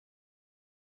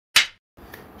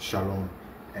Shalom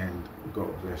and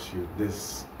God bless you.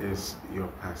 This is your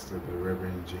pastor, the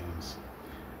Reverend James,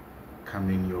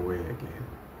 coming your way again.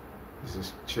 This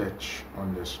is church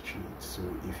on the street. So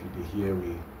if you did hear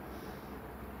me,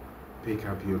 pick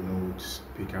up your notes,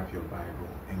 pick up your Bible,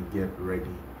 and get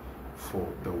ready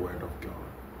for the Word of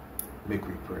God. Make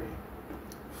we pray.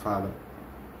 Father,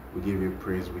 we give you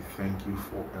praise. We thank you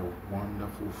for a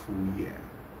wonderful full year.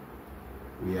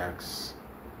 We ask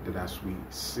that as we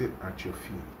sit at your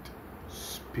feet,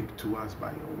 speak to us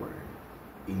by your word,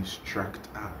 instruct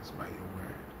us by your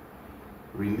word,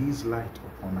 release light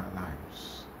upon our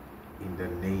lives. In the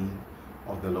name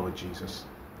of the Lord Jesus,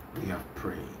 we have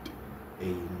prayed.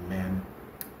 Amen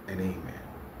and amen.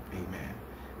 Amen.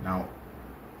 Now,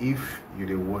 if you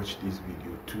did watch this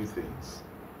video, two things.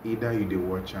 Either you did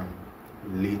watch them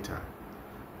later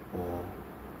or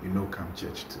come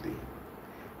church today.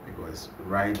 Because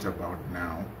right about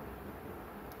now,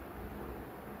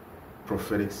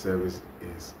 prophetic service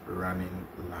is running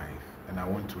live, and I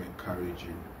want to encourage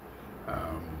you,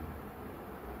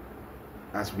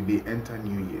 as we enter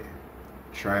new year,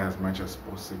 try as much as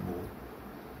possible,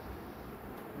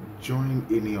 join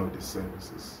any of the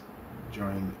services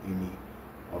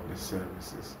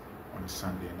on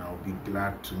Sunday, and I'll be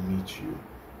glad to meet you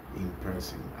in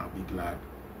person. I'll be glad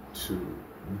to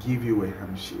give you a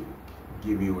handshake,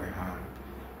 give you a hug,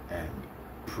 and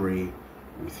pray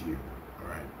with you. All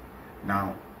right.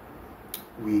 Now,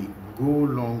 we go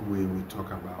a long way. We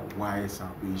talk about why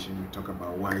salvation. We talk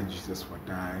about why Jesus will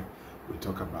die. We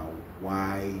talk about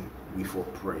why we for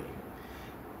pray.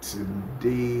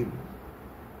 Today,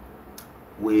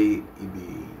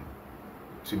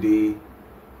 today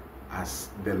as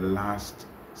the last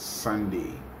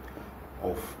Sunday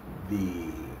of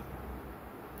the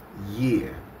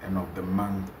year and of the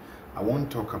month, I want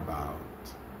to talk about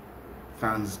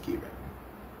Thanksgiving.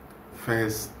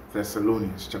 First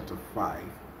Thessalonians chapter 5,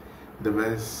 the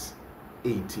verse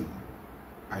 18.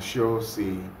 I sure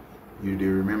say you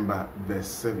do remember verse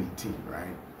 17,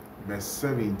 right? Verse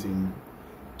 17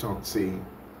 saying,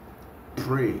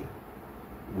 pray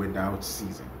without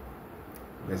ceasing.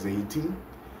 Verse 18,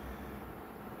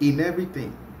 in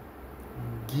everything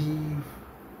give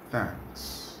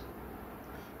thanks,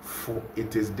 for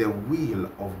it is the will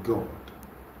of God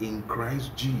in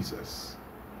Christ Jesus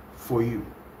for you.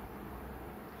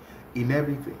 In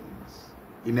everything,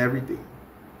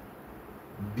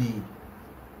 be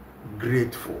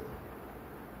grateful.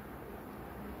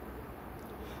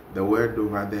 The word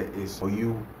over there is for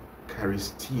you,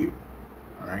 Eucharistio.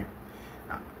 All right.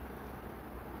 Now,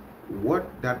 what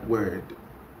that word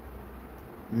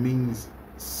means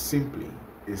simply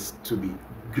is to be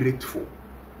grateful,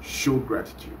 show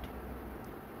gratitude.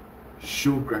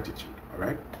 Show gratitude. All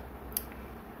right.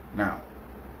 Now,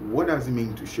 what does it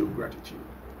mean to show gratitude?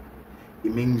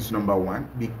 It means, number one,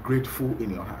 be grateful in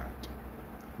your heart.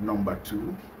 Number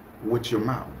two, with your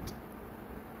mouth,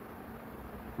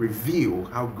 reveal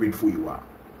how grateful you are.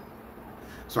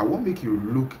 So I want to make you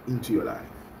look into your life.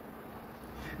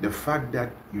 The fact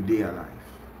that you're alive,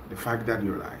 the fact that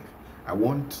you're alive, I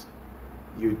want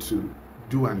you to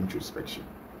do an introspection.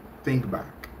 Think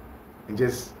back and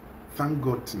just thank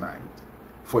God tonight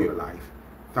for your life.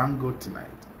 Thank God tonight.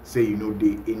 Say you know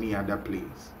day any other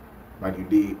place, but you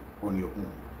day on your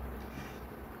own.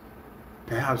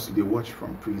 Perhaps you watch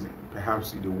from prison.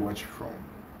 Perhaps you watch from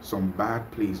some bad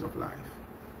place of life.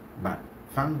 But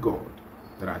thank God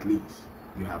that at least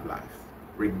you have life,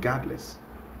 regardless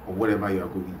of whatever you are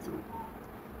going through.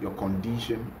 Your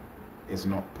condition is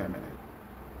not permanent.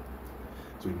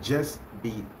 So just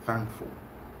be thankful.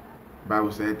 The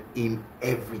Bible said in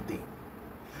everything.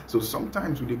 So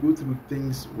sometimes we go through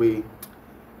things where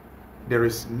there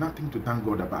is nothing to thank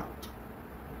God about.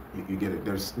 You get it?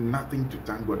 There's nothing to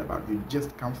thank God about. You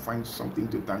just can't find something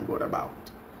to thank God about.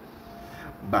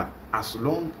 But as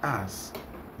long as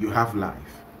you have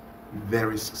life,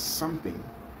 there is something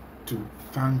to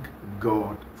thank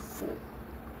God for.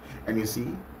 And you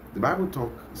see, the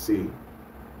Bible say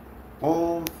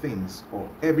all things or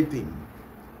everything,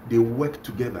 they work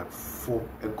together for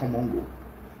a common goal.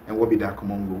 And what be that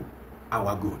common goal?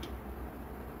 Our good.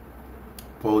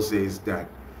 Paul says that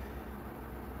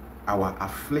our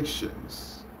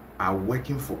afflictions are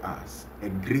working for us a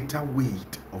greater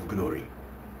weight of glory.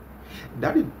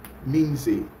 That it means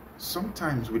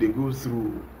sometimes we go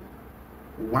through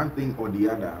one thing or the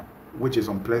other which is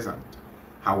unpleasant.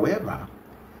 However,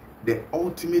 the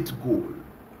ultimate goal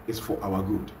is for our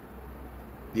good.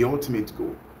 The ultimate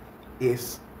goal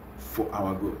is for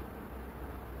our good.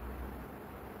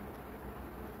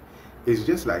 It's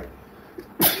just like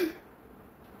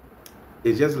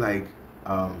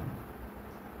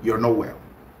you're not well,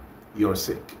 you're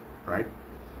sick, right?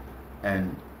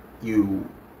 And you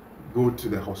go to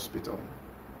the hospital,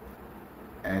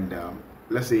 and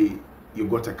let's say you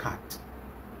got a cut,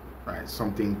 right?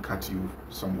 Something cut you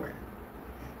somewhere.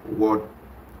 What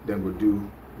they would do,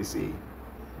 they say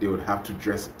they would have to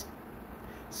dress it.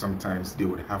 Sometimes they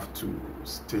would have to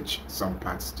stitch some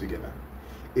parts together.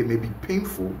 It may be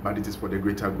painful, but it is for the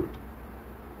greater good.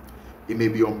 It may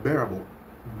be unbearable,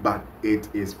 but it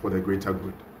is for the greater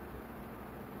good.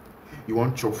 You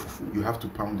want chop fufu, you have to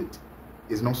pound it.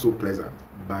 It's not so pleasant,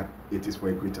 but it is for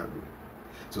a greater good.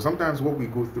 So sometimes what we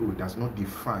go through does not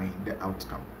define the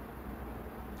outcome,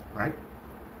 right?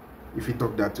 If we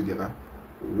talk that together,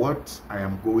 what I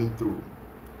am going through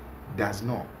does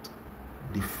not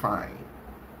define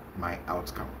my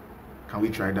outcome. Can we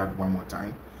try that one more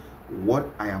time? What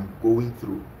I am going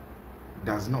through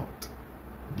does not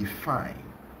define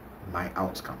my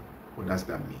outcome. What does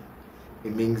that mean?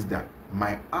 It means that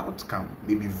my outcome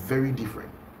may be very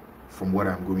different from what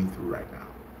I'm going through right now.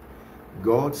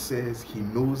 God says he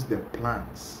knows the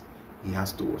plans he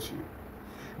has towards you.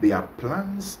 They are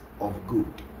plans of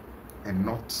good and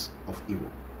not of evil.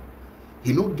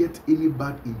 He don't get any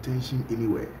bad intention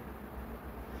anywhere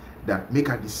that make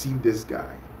her deceive this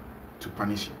guy to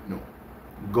punish him. No.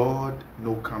 God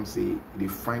no come say they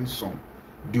find some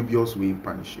dubious way to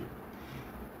punish you.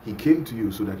 He came to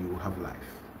you so that you will have life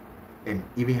and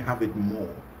even have it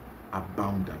more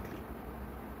abundantly.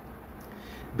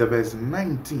 The verse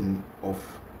 19 of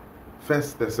 1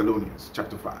 Thessalonians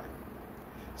chapter 5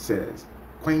 says,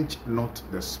 quench not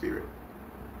the spirit.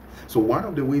 So one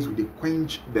of the ways we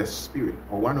quench the spirit,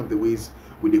 or one of the ways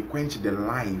we quench the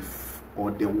life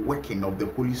or the working of the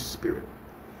Holy Spirit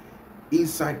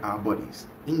inside our bodies,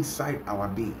 inside our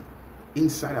being,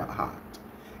 inside our heart,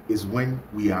 is when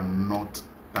we are not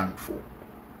thankful.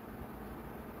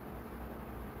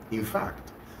 In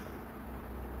fact,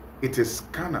 it is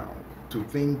carnal to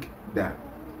think that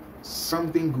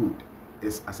something good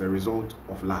is as a result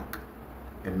of lack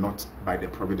and not by the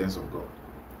providence of God.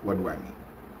 What do I mean?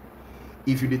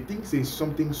 If you think say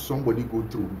something somebody go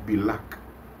through be lack,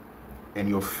 and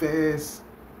your first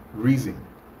reason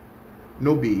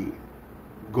no be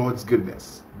God's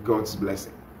goodness, God's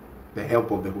blessing, the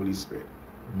help of the Holy Spirit,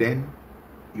 then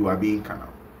you are being carnal.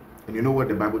 And you know what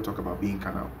the Bible talk about being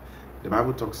carnal? The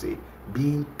Bible talks say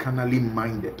being carnally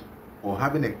minded or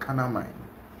having a carnal mind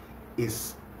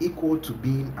is equal to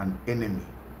being an enemy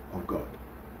of God.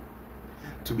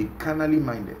 To be carnally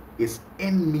minded is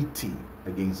enmity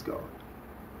against God.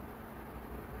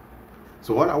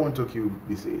 So what I want to talk to you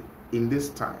this say, in this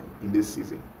time, in this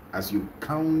season, as you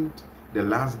count the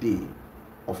last day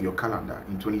of your calendar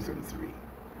in 2023,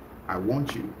 I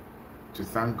want you to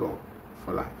thank God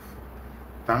for life.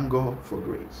 Thank God for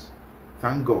grace.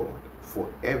 Thank God for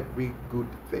every good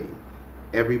thing,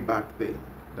 every bad thing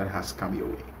that has come your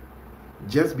way.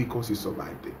 Just because you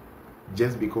survived it,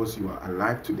 just because you are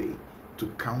alive today, to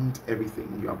count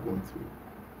everything you have gone through,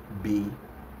 be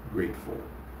grateful.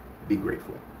 Be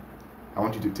grateful. I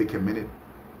want you to take a minute,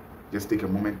 just take a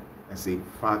moment and say,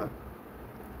 Father,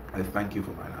 I thank you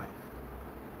for my life.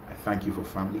 I thank you for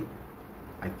family.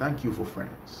 I thank you for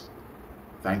friends.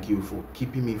 Thank you for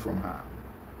keeping me from harm.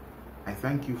 I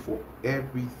thank you for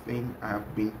everything I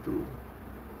have been through.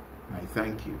 And I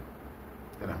thank you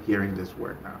that I'm hearing this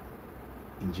word now.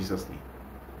 In Jesus' name,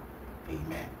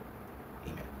 amen.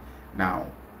 Amen. Now,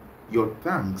 your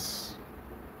thanks,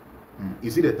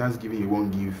 you see the thanksgiving you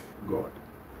won't give God.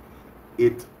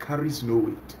 It carries no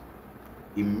weight.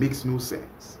 It makes no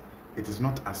sense. It is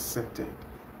not accepted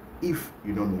if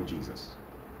you don't know Jesus.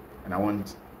 And I want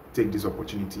to take this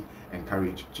opportunity and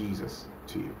encourage Jesus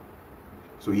to you.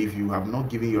 So if you have not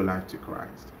given your life to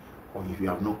Christ, or if you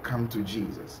have not come to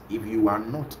Jesus, if you are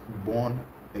not born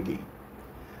again,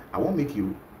 I want to make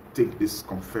you take this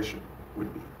confession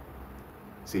with me.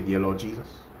 Say, dear Lord Jesus,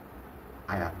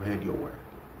 I have heard your word.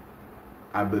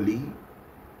 I believe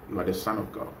you are the Son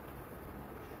of God,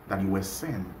 that you were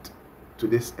sent to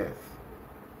this earth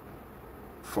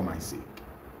for my sake.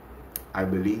 I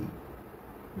believe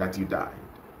that you died,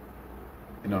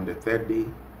 and on the third day,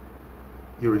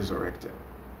 you resurrected.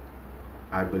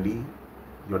 I believe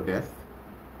your death,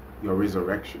 your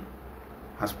resurrection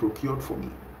has procured for me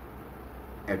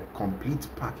a complete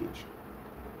package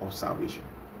of salvation.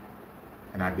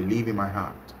 And I believe in my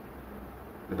heart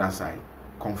that as I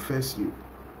confess you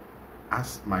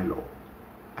as my Lord,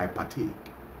 I partake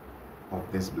of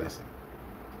this blessing.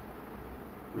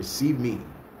 Receive me,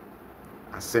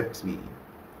 accept me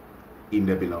in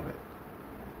the beloved.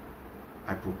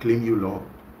 I proclaim you Lord,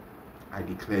 I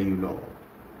declare you Lord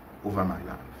over my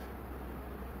life.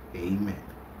 Amen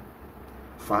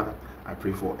Father, I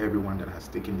pray for everyone that has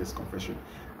taken this confession.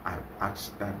 I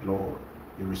ask that, Lord,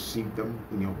 you receive them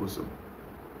in your bosom.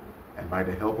 And by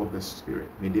the help of the Spirit,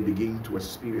 may they begin to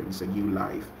experience a new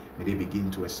life. May they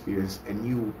begin to experience a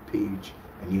new page,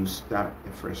 a new start,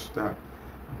 a fresh start.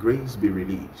 Grace be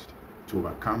released to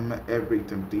overcome every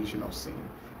temptation of sin,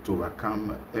 to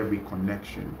overcome every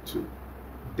connection to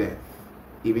death,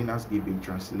 even as they've been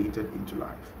translated into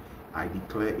life. I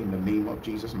declare in the name of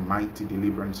Jesus mighty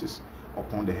deliverances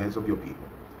upon the heads of your people.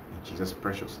 In Jesus'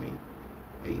 precious name,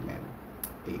 amen.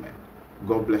 Amen.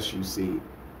 God bless you. Say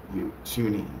you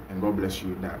tune in, and God bless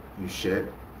you that you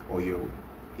shared, or you're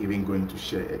even going to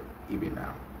share it even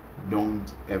now.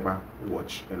 Don't ever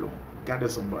watch alone. Gather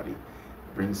somebody,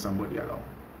 bring somebody along,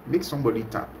 make somebody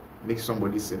tap, make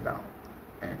somebody sit down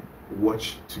and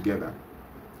watch together,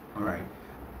 all right,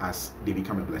 as they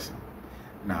become a blessing.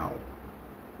 Now,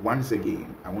 once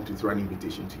again, I want to throw an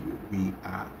invitation to you. We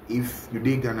are, if you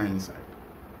did Ghana inside,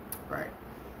 right,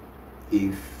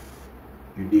 if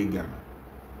you did Ghana,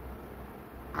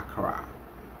 Accra,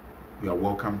 you are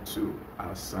welcome to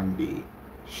our Sunday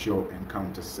show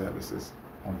encounter services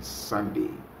on Sunday,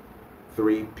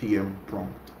 3 p.m.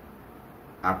 prompt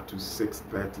up to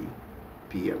 6:30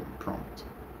 p.m. prompt.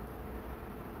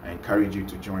 I encourage you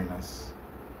to join us.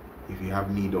 If you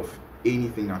have need of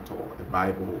anything at all, the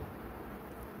Bible,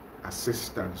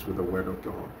 assistance with the Word of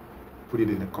God, put it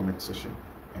in the comment section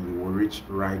and we will reach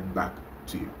right back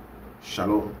to you.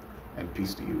 Shalom and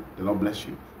peace to you. The Lord bless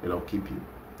you. The Lord keep you.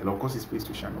 The Lord cause his face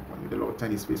to shine upon you. The Lord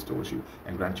turn his face towards you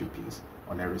and grant you peace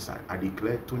on every side. I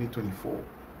declare 2024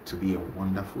 to be a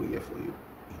wonderful year for you.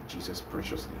 In Jesus'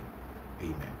 precious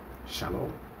name. Amen.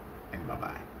 Shalom and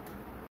bye-bye.